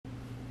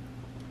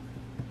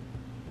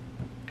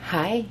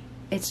Hi,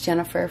 it's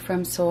Jennifer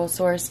from Soul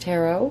Source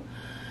Tarot,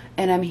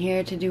 and I'm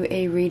here to do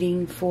a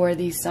reading for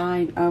the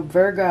sign of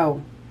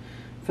Virgo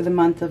for the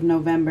month of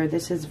November.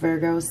 This is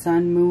Virgo,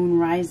 Sun, Moon,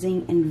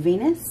 Rising, and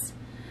Venus.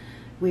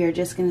 We are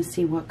just going to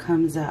see what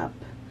comes up.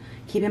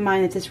 Keep in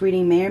mind that this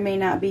reading may or may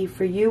not be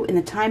for you, and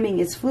the timing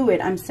is fluid.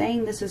 I'm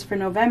saying this is for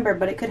November,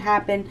 but it could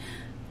happen,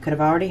 could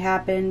have already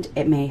happened.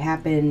 It may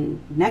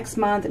happen next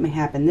month. It may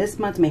happen this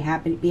month. It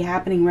may be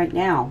happening right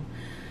now.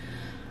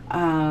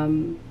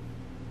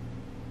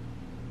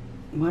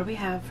 What do we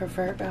have for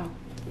Virgo?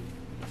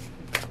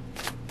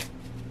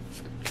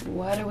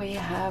 What do we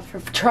have for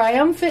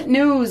triumphant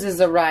news is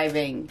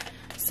arriving?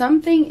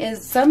 Some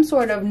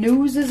sort of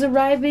news is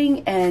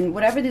arriving, and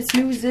whatever this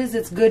news is,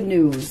 it's good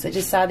news. I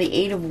just saw the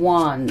Eight of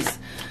Wands.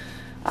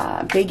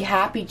 Big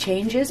happy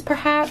changes,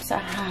 perhaps?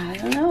 I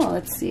don't know.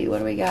 Let's see. What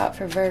do we got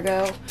for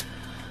Virgo?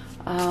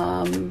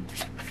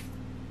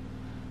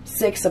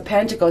 Six of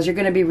Pentacles. You're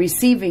going to be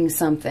receiving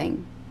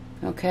something.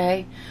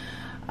 Okay?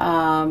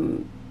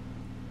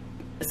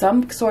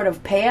 Some sort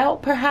of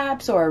payout,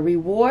 perhaps, or a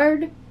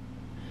reward.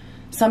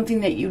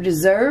 Something that you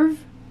deserve.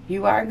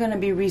 You are going to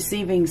be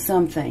receiving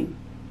something.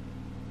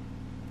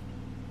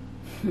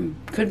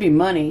 Could be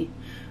money.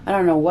 I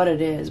don't know what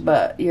it is,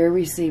 but you're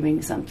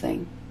receiving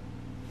something.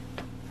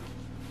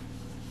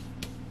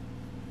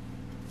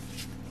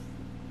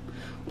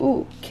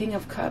 Ooh, King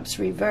of Cups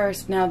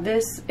reversed. Now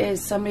this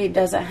is somebody who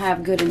doesn't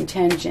have good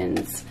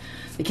intentions.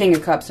 The King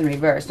of Cups in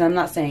reverse. Now I'm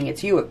not saying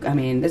it's you. I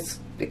mean,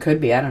 it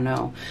could be. I don't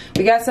know.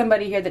 We got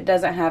somebody here that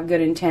doesn't have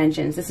good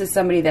intentions. This is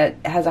somebody that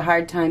has a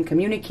hard time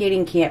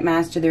communicating, can't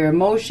master their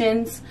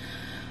emotions,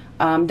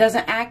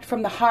 doesn't act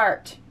from the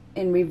heart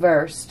in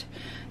reversed.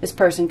 This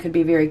person could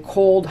be very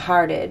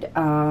cold-hearted.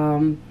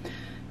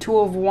 Two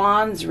of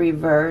Wands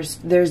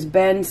reversed. There's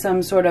been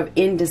some sort of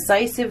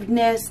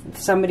indecisiveness.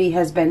 Somebody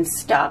has been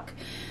stuck.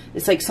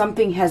 It's like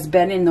something has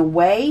been in the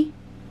way.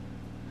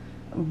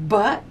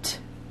 But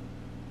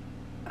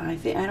I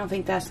don't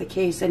think that's the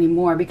case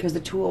anymore, because the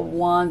Two of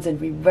Wands in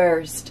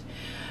reversed.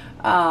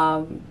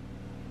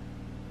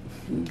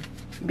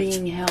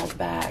 Being held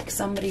back.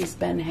 Somebody's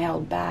been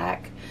held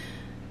back.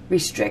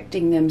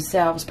 Restricting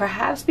themselves,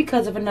 perhaps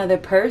because of another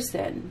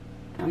person.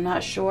 I'm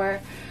not sure.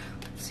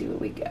 Let's see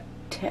what we got.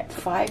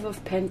 Five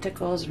of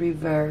Pentacles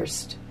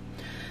reversed.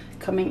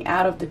 Coming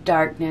out of the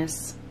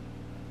darkness.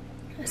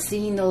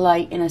 Seeing the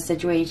light in a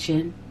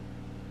situation.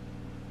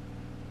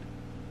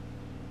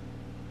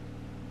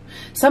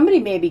 Somebody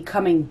may be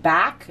coming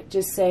back,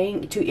 just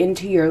saying,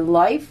 into your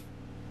life.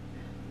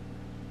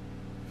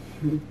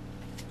 What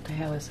the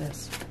hell is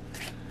this?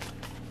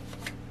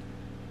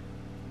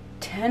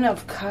 Ten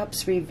of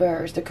Cups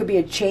reversed. There could be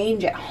a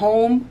change at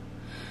home,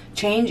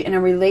 change in a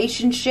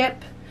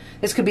relationship.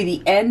 This could be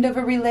the end of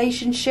a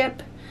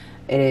relationship.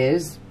 It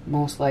is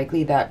most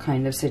likely that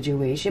kind of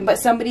situation. But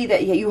somebody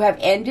that you have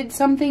ended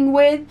something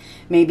with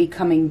may be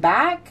coming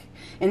back.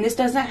 And this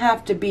doesn't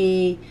have to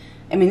be,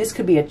 I mean, this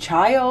could be a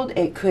child.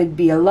 It could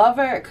be a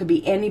lover. It could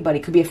be anybody.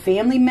 It could be a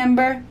family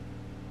member.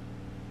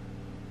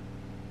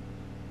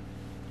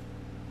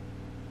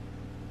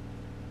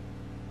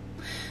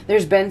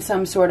 There's been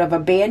some sort of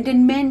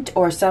abandonment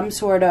or some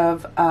sort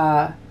of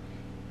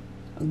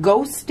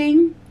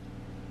ghosting.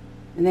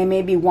 And they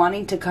may be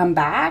wanting to come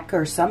back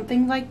or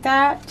something like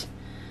that.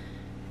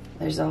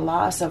 There's a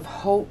loss of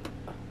hope.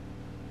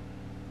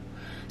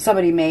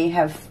 Somebody may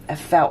have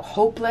felt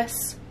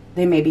hopeless.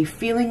 They may be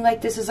feeling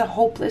like this is a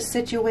hopeless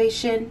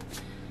situation.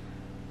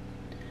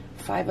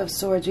 Five of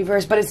Swords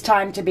reversed. But it's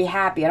time to be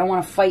happy. I don't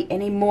want to fight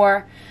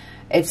anymore.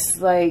 It's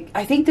like,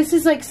 I think this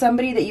is like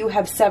somebody that you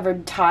have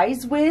severed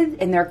ties with,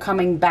 and they're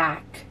coming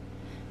back.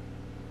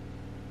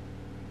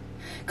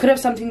 Could have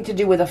something to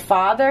do with a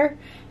father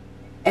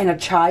and a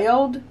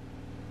child.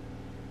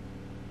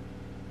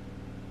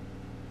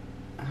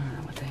 I don't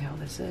know what the hell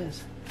this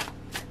is.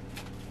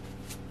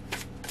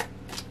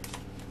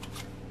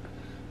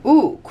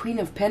 Ooh, Queen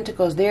of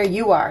Pentacles. There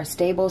you are.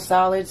 Stable,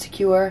 solid,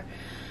 secure,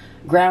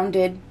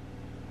 grounded,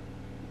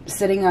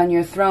 sitting on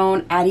your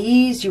throne, at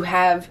ease. You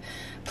have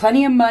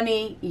plenty of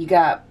money. You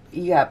got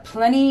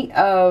plenty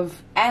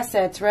of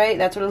assets, right?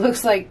 That's what it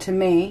looks like to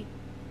me.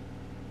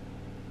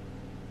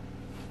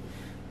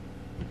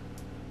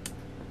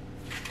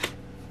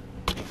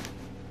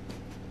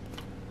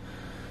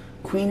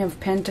 Queen of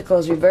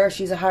Pentacles reversed.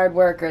 She's a hard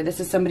worker. This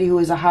is somebody who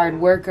is a hard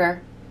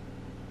worker.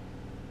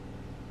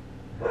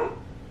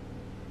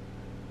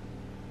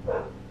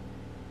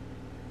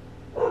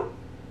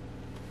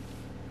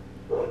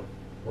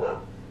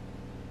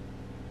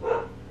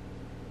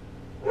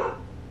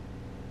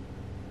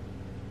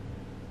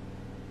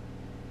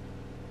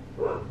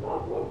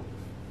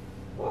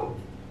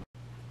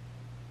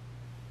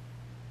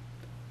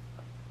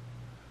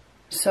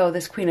 So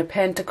this Queen of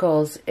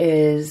Pentacles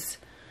is,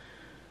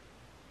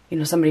 you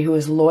know, somebody who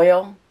is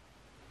loyal,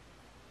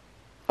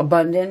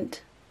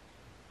 abundant,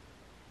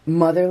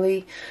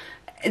 motherly.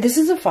 This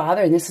is a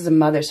father and this is a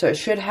mother, so it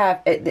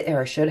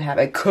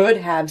could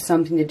have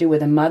something to do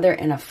with a mother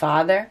and a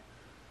father.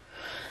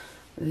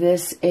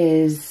 This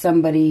is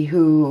somebody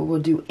who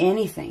will do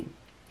anything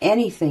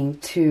anything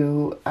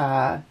to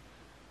I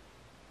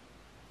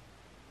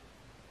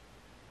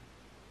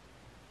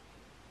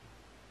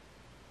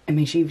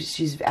mean, she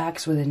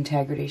acts with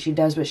integrity. She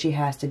does what she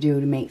has to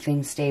do to make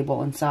things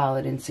stable and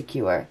solid and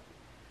secure.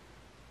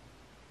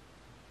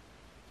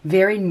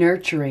 Very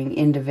nurturing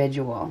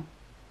individual.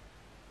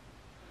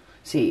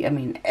 See, I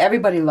mean,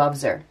 everybody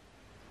loves her.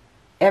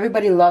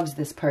 Everybody loves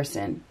this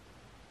person.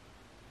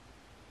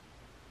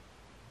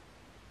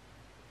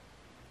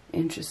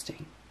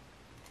 Interesting.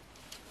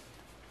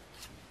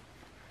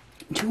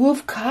 Two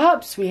of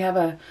Cups. We have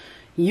a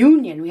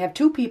union. We have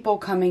two people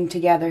coming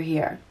together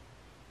here.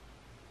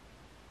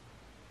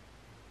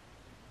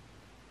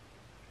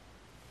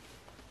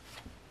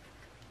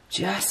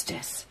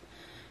 Justice.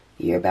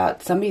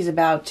 Somebody's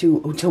about to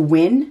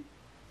win.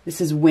 This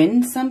is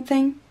win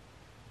something.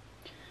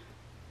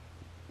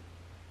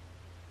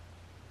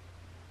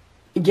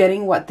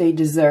 Getting what they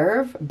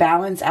deserve.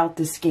 Balance out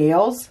the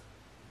scales.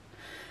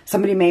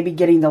 Somebody may be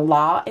getting the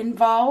law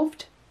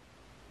involved.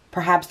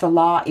 Perhaps the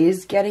law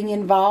is getting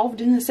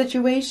involved in the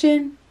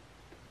situation.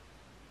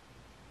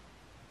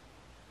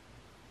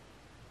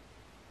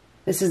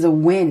 This is a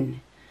win.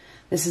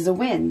 This is a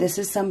win. This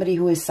is somebody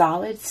who is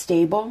solid,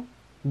 stable,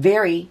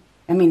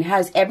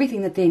 has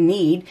everything that they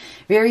need,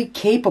 very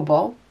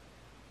capable.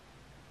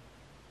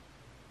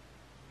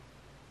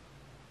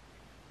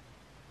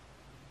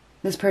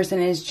 This person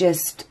is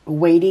just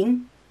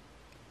waiting,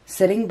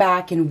 sitting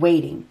back and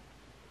waiting.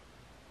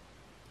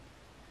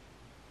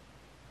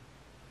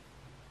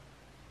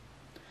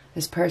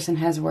 This person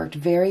has worked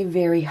very,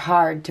 very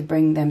hard to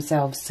bring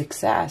themselves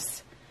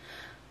success.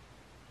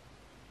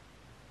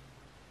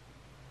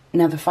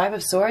 Now, the Five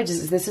of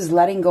Swords, this is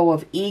letting go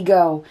of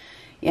ego.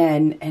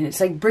 And it's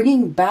like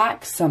bringing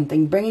back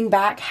something, bringing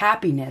back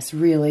happiness,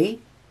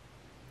 really.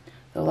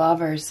 The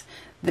Lovers.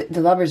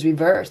 The Lovers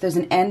reverse. There's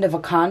an end of a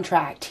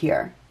contract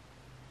here.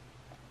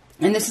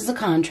 And this is a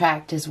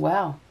contract as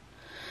well.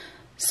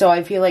 So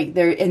I feel like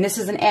and this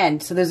is an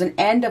end. So there's an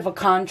end of a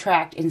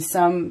contract in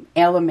some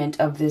element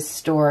of this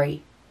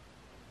story.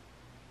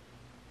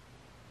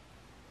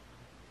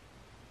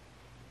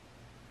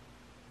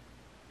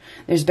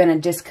 There's been a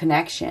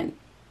disconnection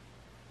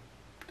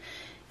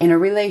in a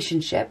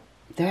relationship.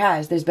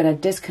 There's been a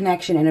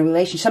disconnection in a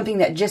relationship. Something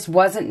that just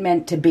wasn't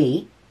meant to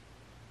be.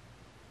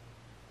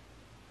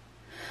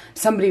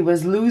 Somebody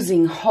was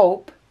losing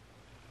hope.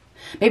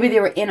 Maybe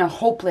they were in a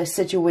hopeless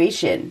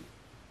situation.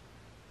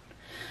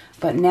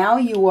 But now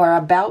you are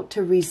about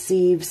to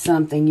receive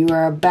something. You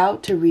are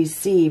about to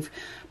receive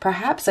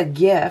perhaps a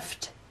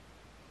gift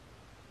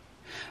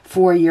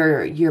for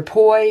your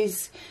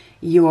poise,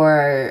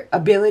 your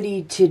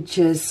ability to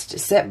just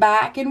sit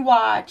back and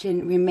watch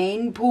and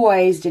remain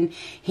poised and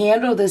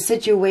handle the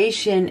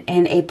situation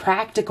in a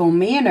practical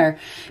manner.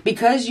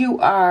 Because you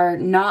are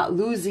not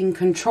losing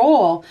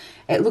control,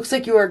 it looks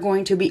like you are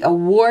going to be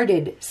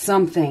awarded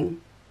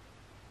something.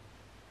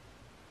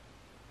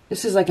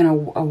 This is like an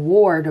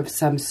award of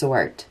some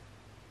sort.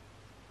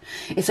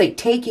 It's like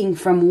taking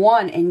from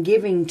one and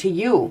giving to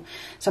you.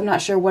 So I'm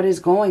not sure what is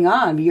going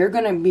on, but you're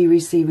going to be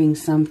receiving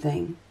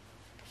something.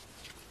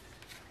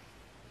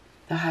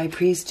 The High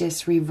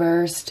Priestess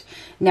reversed.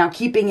 Now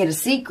keeping it a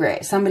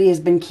secret. Somebody has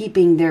been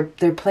keeping their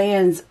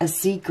plans a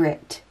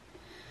secret.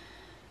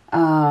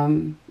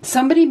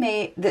 Somebody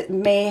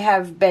may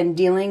have been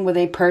dealing with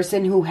a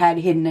person who had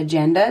hidden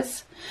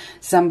agendas.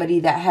 Somebody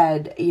that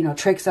had,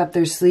 tricks up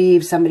their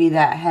sleeves. Somebody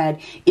that had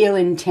ill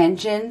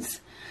intentions.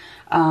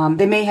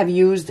 They may have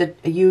used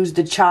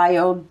the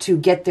child to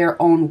get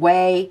their own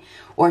way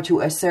or to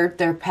assert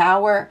their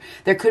power.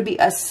 There could be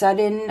a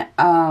sudden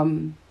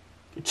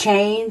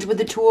change with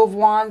the Two of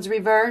Wands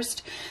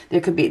reversed.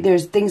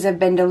 There's things that have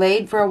been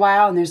delayed for a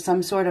while, and there's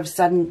some sort of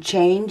sudden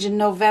change in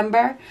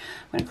November.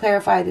 I'm going to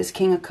clarify this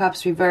King of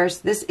Cups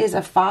reversed. This is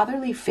a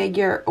fatherly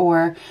figure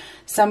or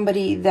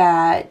somebody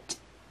that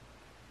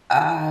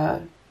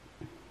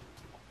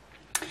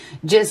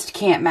just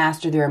can't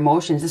master their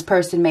emotions. This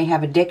person may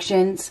have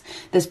addictions.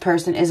 This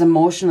person is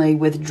emotionally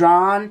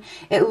withdrawn.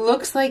 It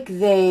looks like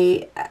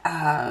they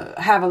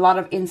have a lot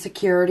of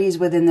insecurities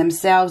within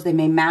themselves. They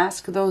may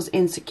mask those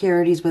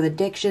insecurities with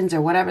addictions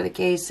or whatever the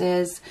case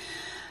is.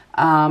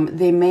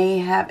 They may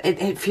have,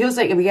 it feels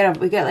like we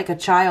got like a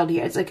child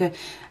here.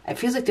 It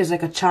feels like there's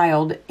like a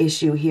child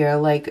issue here,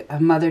 like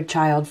a mother,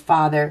 child,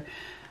 father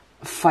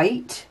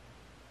fight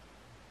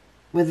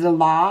with the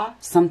law,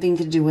 something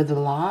to do with the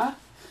law.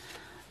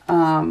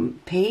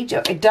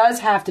 It does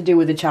have to do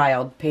with a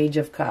child, Page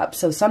of Cups.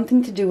 So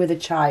something to do with a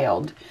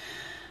child.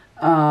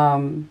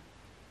 But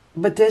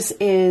this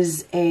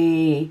is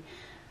a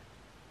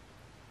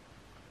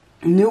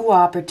new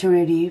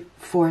opportunity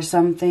for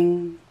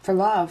something, for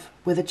love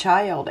with a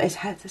child. This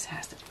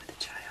has to do with a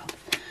child.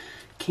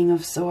 King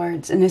of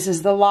Swords. And this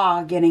is the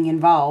law getting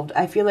involved.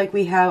 I feel like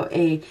we have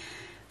the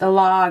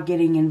law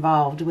getting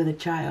involved with a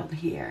child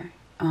here.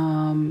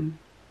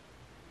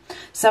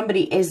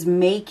 Somebody is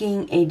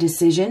making a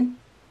decision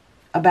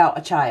about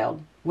a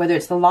child, whether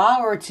it's the law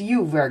or it's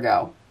you,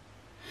 Virgo.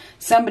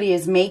 somebody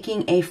is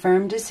making a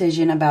firm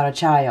decision about a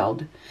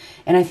child.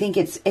 And I think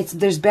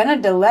there's been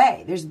a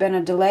delay. There's been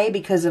a delay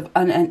because of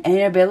an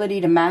inability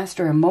to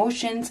master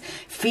emotions,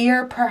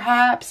 fear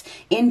perhaps,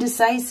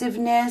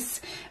 indecisiveness.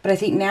 But I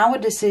think now a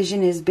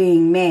decision is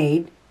being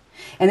made.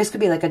 And this could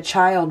be like a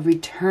child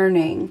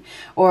returning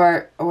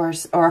or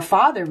a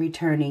father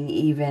returning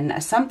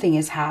even. Something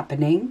is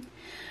happening.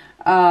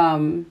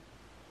 But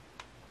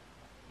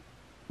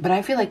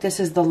I feel like this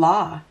is the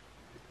law.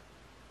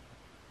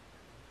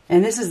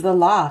 And this is the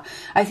law.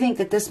 I think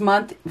that this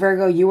month,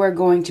 Virgo, you are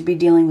going to be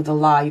dealing with the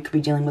law. You could be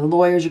dealing with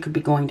lawyers. You could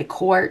be going to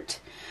court.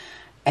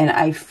 And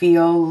I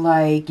feel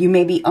like you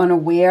may be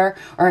unaware,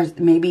 or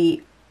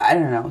maybe, I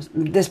don't know,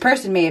 this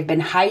person may have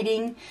been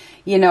hiding,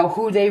 you know,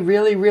 who they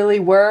really, really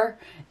were.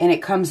 And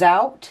it comes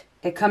out.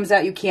 It comes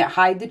out. You can't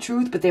hide the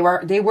truth, but they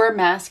were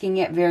masking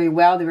it very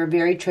well. They were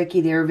very tricky.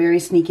 They were very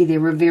sneaky. They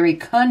were very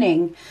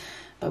cunning.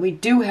 But we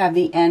do have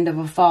the end of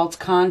a false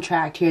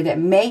contract here that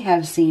may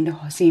have seemed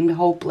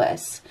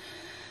hopeless.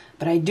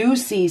 But I do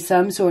see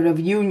some sort of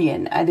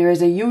union. There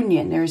is a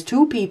union. There's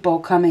two people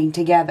coming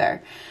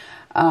together.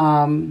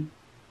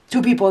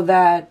 Two people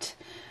that,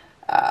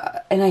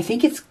 and I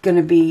think it's going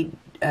to be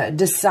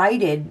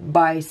decided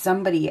by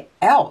somebody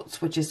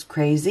else, which is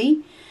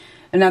crazy.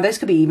 And now this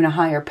could be even a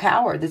higher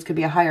power. This could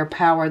be a higher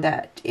power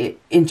that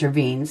it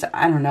intervenes.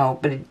 I don't know,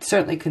 but it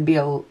certainly could be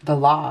the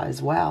law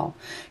as well.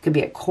 It could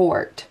be a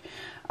court.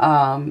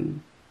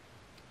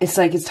 It's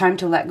like it's time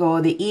to let go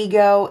of the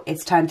ego.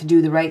 It's time to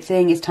do the right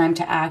thing. It's time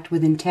to act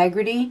with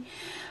integrity.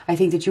 I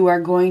think that you are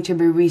going to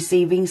be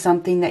receiving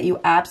something that you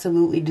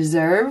absolutely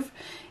deserve.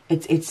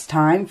 It's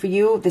time for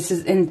you. This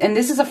is and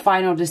this is a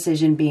final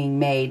decision being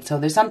made. So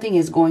there's something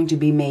is going to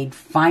be made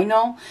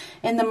final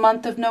in the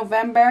month of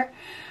November.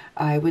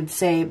 I would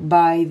say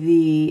by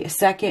the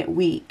second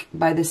week,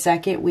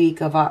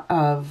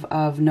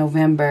 of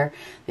November,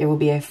 there will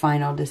be a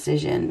final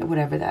decision,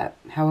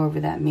 however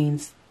that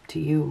means to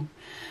you.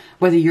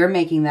 Whether you're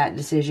making that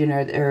decision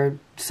or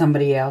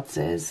somebody else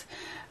is.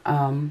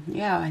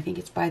 Yeah, I think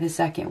it's by the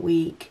second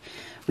week.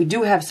 We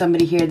do have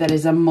somebody here that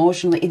is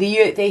emotionally,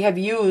 they have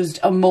used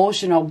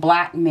emotional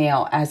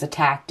blackmail as a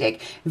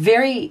tactic.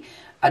 Very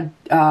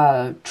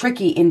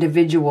tricky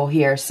individual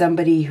here.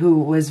 Somebody who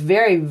was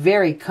very,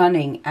 very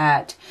cunning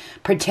at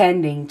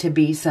pretending to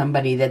be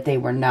somebody that they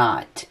were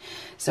not.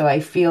 So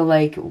I feel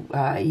like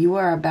you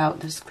are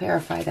about, let's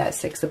clarify that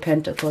Six of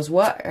Pentacles.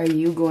 What are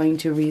you going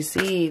to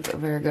receive,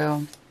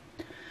 Virgo?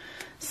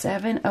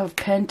 Seven of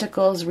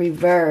Pentacles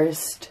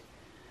reversed.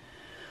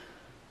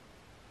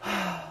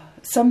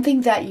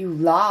 Something that you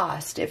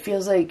lost. It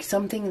feels like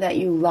something that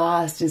you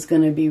lost is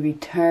going to be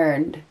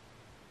returned.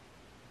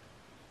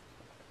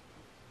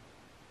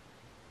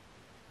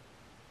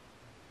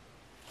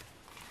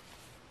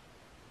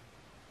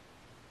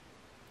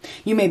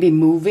 You may be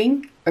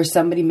moving, or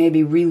somebody may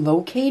be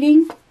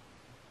relocating.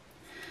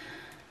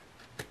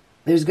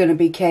 There's going to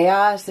be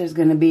chaos. There's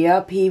going to be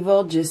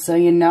upheaval. Just so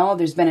you know,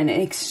 there's been an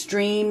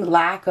extreme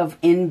lack of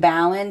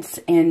imbalance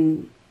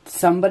in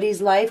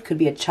somebody's life. Could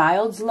be a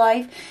child's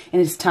life.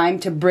 And it's time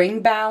to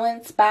bring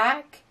balance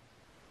back.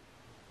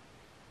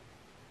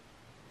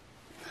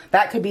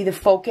 That could be the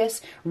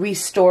focus.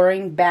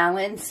 Restoring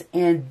balance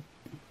in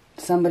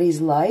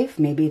somebody's life.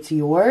 Maybe it's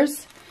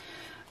yours.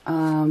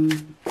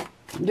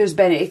 There's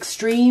been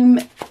extreme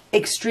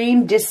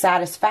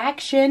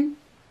dissatisfaction.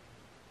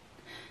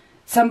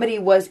 Somebody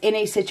was in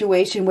a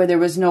situation where there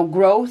was no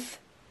growth,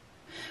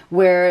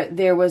 where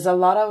there was a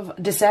lot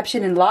of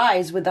deception and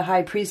lies with the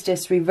High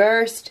Priestess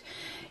reversed.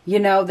 You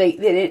know,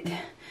 a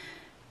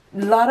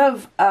lot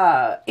of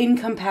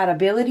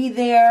incompatibility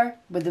there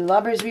with the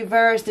Lovers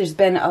reversed. It's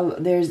been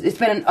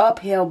an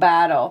uphill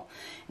battle,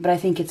 but I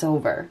think it's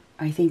over.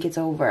 I think it's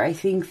over. I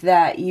think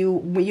that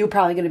you're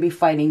probably going to be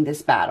fighting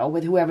this battle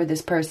with whoever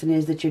this person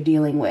is that you're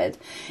dealing with.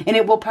 And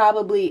it will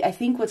probably, I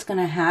think what's going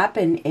to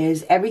happen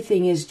is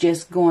everything is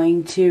just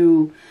going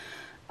to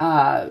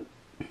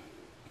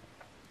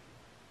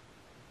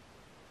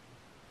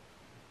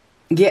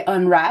get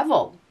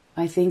unraveled.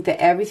 I think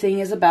that everything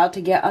is about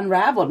to get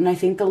unraveled. And I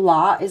think the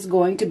law is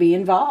going to be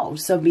involved.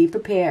 So be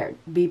prepared.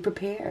 Be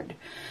prepared.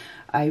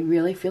 I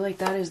really feel like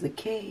that is the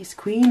case.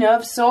 Queen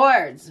of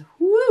Swords.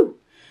 Woo!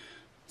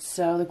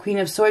 So the Queen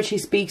of Swords, she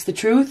speaks the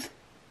truth.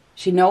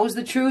 She knows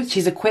the truth.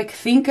 She's a quick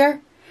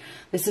thinker.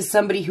 This is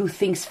somebody who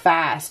thinks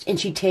fast and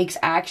she takes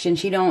action.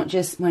 She don't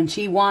just, when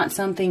she wants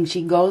something,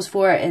 she goes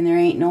for it and there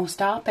ain't no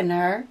stopping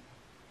her.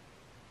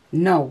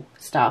 No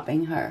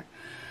stopping her.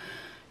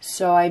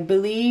 So I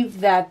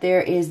believe that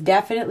there is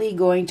definitely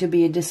going to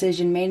be a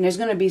decision made. And there's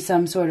going to be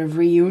some sort of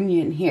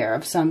reunion here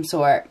of some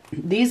sort.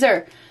 These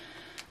are,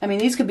 I mean,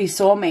 these could be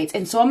soulmates.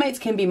 And soulmates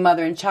can be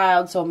mother and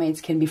child.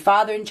 Soulmates can be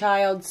father and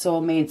child.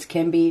 Soulmates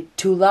can be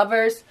two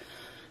lovers.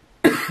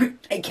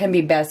 It can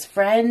be best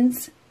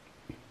friends.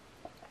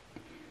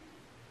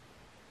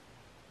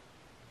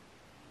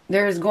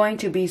 There is going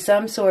to be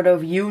some sort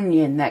of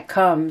union that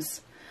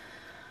comes.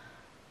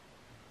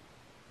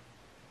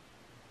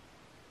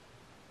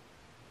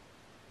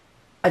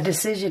 A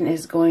decision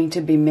is going to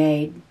be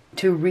made.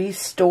 to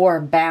restore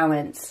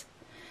balance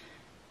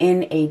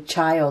in a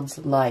child's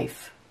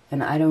life.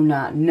 And I do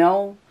not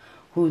know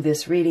who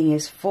this reading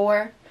is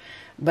for,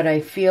 but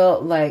I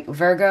feel like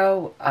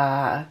Virgo,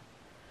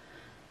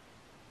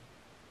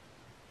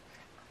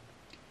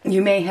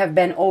 you may have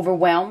been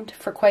overwhelmed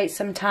for quite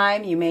some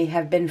time. You may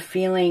have been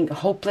feeling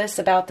hopeless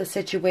about the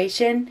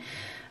situation,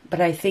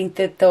 but I think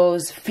that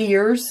those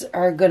fears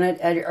are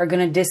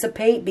gonna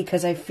dissipate,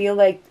 because I feel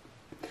like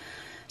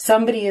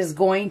somebody is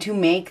going to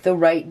make the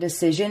right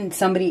decision.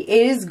 Somebody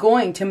is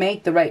going to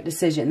make the right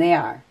decision. They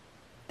are.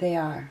 They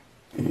are.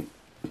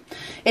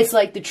 It's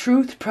like the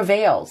truth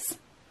prevails.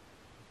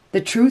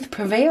 The truth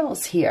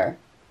prevails here.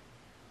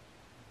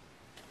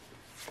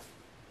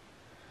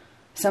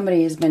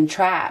 Somebody has been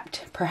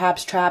trapped,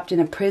 perhaps trapped in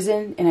a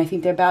prison, and I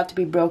think they're about to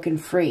be broken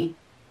free.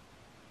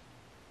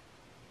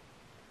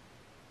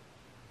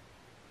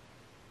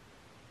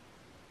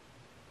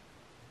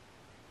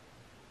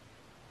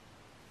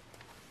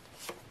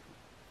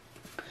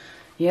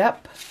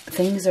 Yep,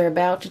 things are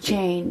about to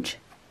change.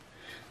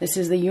 This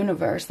is the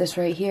universe, this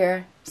right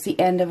here. It's the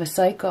end of a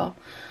cycle.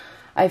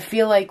 I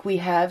feel like we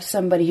have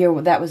somebody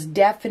here that was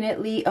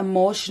definitely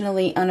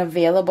emotionally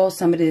unavailable,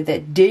 somebody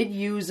that did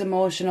use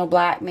emotional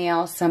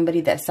blackmail,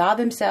 somebody that saw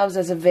themselves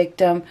as a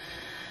victim,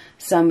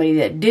 somebody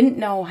that didn't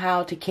know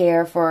how to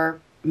care for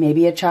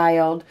maybe a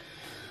child,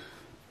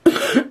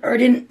 or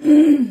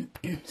didn't,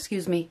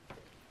 excuse me,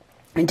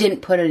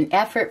 didn't put an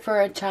effort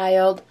for a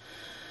child.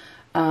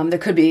 There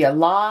could be a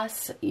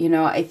loss. You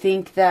know, I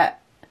think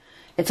that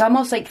it's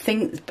almost like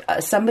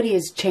somebody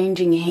is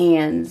changing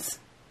hands.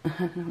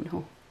 I don't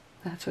know.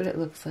 That's what it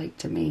looks like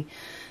to me.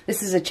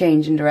 This is a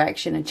change in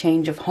direction, a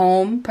change of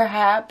home,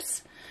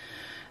 perhaps.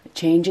 A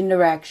change in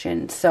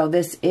direction. So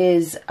this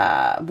is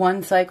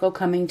one cycle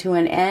coming to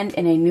an end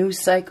and a new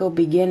cycle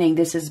beginning.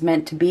 This is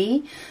meant to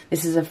be.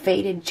 This is a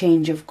fated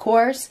change of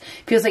course.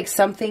 Feels like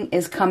something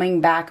is coming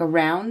back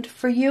around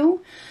for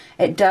you.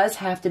 It does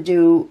have to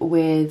do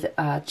with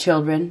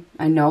children.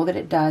 I know that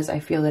it does. I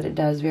feel that it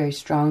does very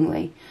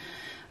strongly.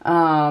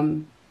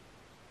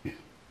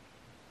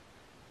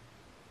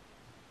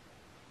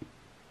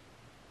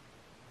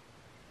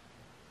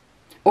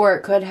 Or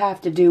it could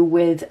have to do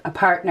with a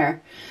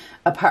partner,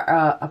 a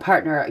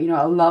partner, you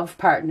know, a love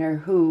partner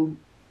who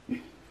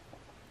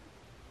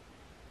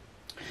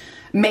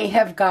may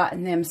have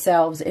gotten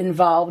themselves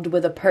involved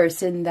with a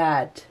person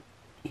that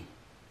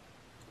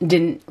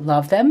didn't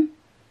love them.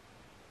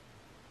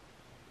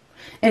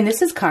 And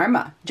this is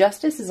karma.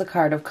 Justice is a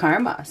card of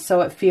karma.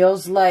 So it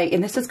feels like,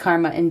 and this is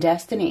karma and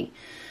destiny.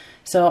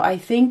 So I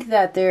think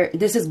that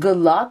this is good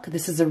luck.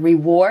 This is a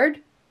reward.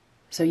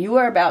 So you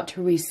are about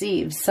to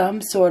receive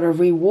some sort of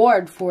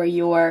reward for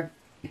your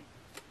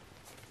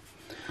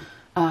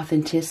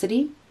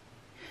authenticity,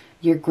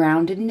 your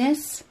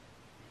groundedness,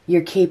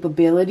 your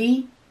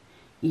capability,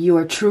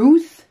 your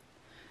truth.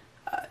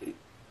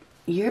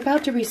 You're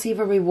about to receive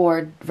a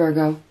reward,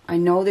 Virgo. I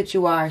know that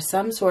you are.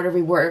 Some sort of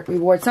reward.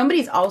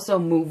 Somebody's also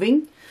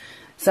moving.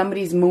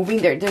 Somebody's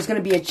moving. There's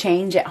going to be a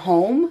change at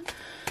home.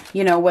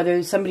 You know,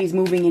 whether somebody's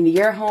moving into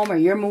your home or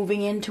you're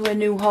moving into a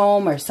new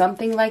home or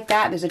something like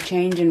that. There's a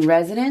change in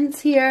residence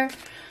here,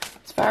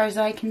 as far as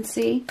I can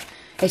see.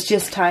 It's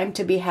just time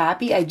to be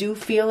happy. I do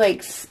feel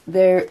like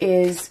there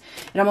is,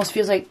 it almost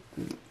feels like,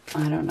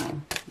 I don't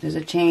know, there's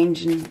a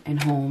change in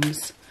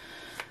homes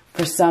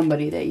for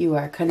somebody that you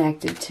are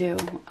connected to.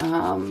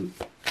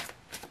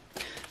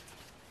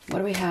 What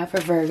do we have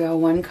for Virgo?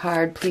 One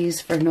card,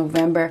 please, for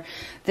November.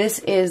 This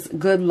is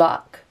good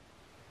luck.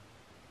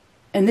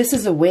 And this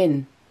is a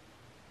win.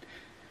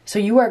 So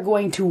you are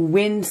going to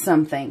win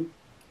something.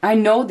 I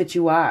know that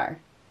you are.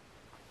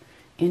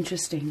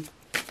 Interesting.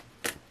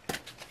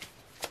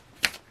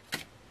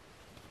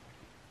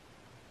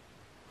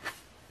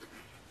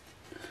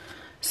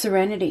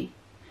 Serenity.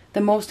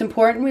 The most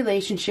important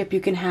relationship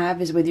you can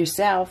have is with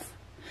yourself.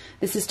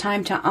 This is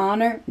time to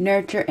honor,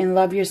 nurture, and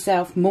love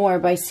yourself more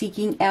by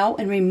seeking out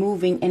and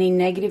removing any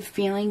negative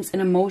feelings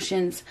and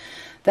emotions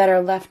that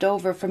are left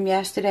over from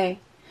yesterday.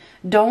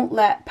 Don't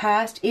let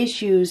past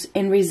issues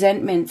and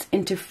resentments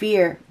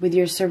interfere with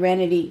your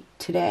serenity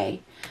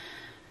today.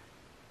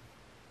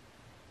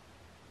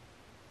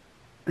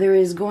 There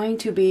is going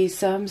to be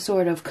some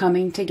sort of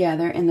coming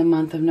together in the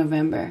month of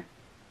November.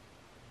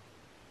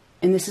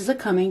 And this is a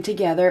coming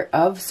together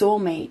of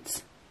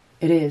soulmates.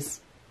 It is.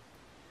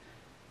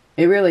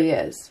 It really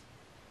is.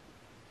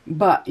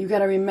 But you got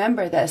to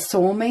remember that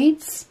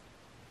soulmates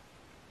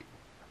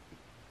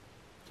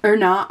are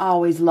not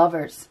always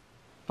lovers.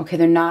 Okay,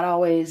 they're not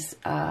always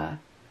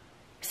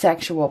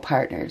sexual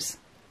partners.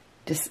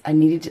 I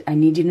need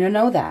you to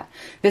know that.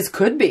 This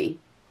could be.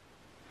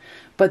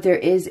 But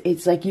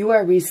it's like you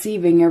are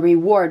receiving a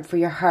reward for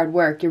your hard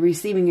work. You're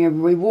receiving a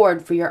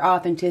reward for your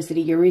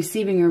authenticity. You're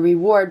receiving a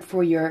reward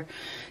for your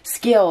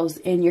skills,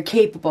 and you're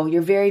capable.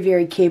 You're very,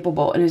 very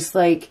capable. And it's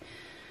like,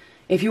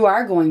 if you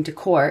are going to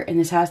court, and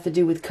this has to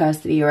do with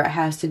custody, or it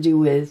has to do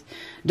with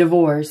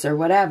divorce, or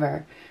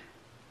whatever,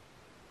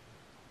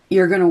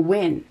 you're going to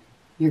win.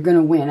 You're going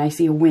to win. I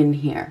see a win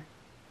here.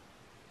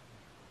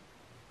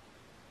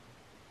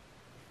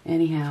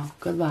 Anyhow,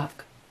 good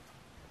luck.